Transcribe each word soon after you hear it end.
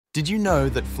Did you know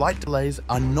that flight delays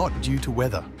are not due to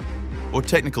weather or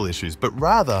technical issues, but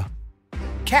rather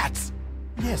cats?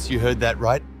 Yes, you heard that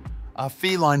right. Our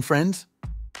feline friends,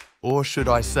 or should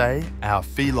I say, our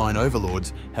feline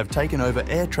overlords, have taken over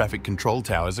air traffic control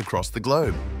towers across the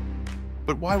globe.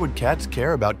 But why would cats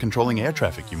care about controlling air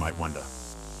traffic, you might wonder?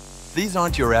 These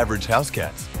aren't your average house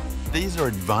cats. These are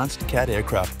advanced cat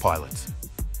aircraft pilots,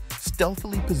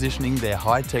 stealthily positioning their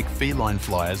high-tech feline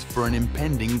flyers for an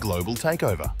impending global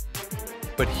takeover.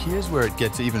 But here's where it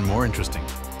gets even more interesting.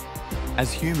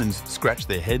 As humans scratch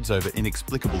their heads over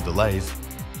inexplicable delays,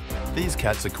 these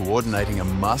cats are coordinating a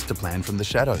master plan from the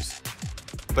shadows.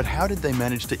 But how did they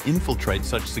manage to infiltrate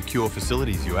such secure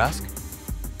facilities, you ask?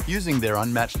 Using their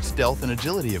unmatched stealth and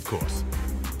agility, of course.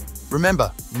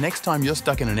 Remember, next time you're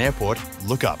stuck in an airport,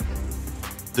 look up.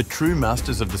 The true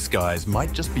masters of the skies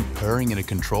might just be purring in a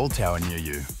control tower near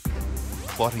you,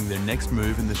 plotting their next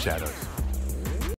move in the shadows.